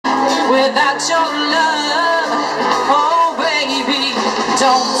without your love. Oh baby,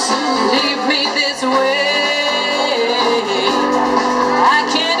 don't leave me this way. I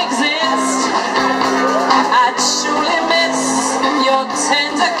can't exist. I'd surely miss your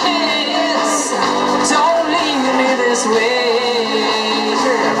tender kiss. Don't leave me this way.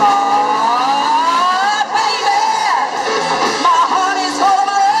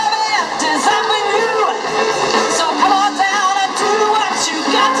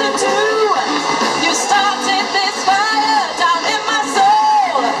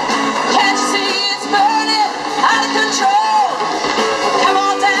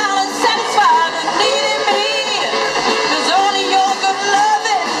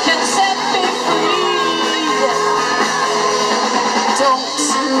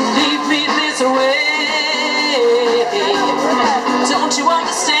 Don't you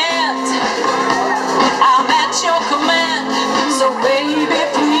understand? I'm at your command. So baby,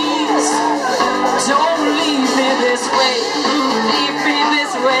 please don't leave me this way. Leave me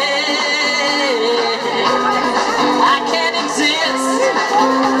this way. I can't exist.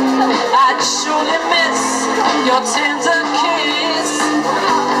 I'd surely miss your tender kiss.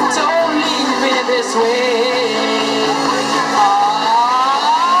 Don't leave me this way.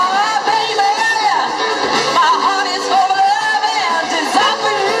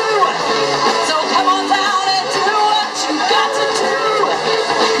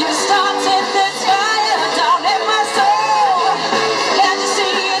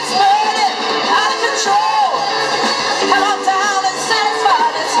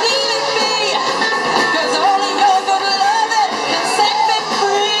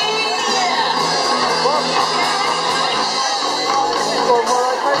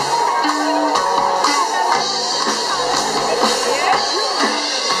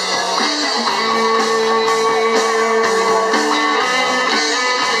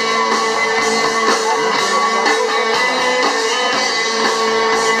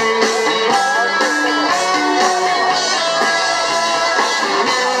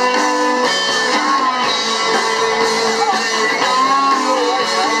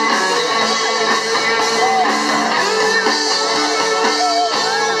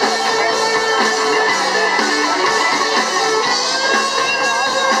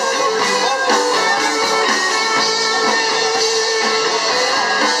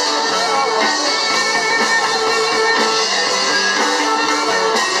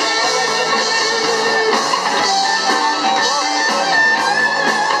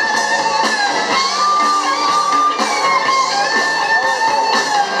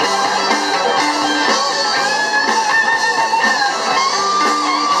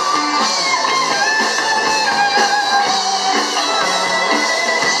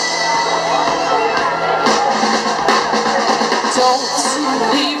 Don't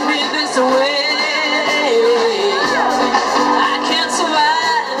leave me this way. I can't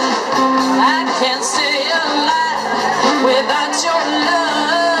survive. I can't stay alive without your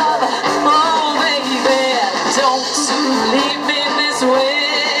love. Oh baby, don't leave me this way.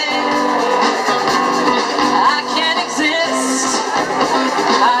 I can't exist.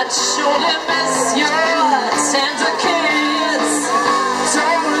 I'd surely miss your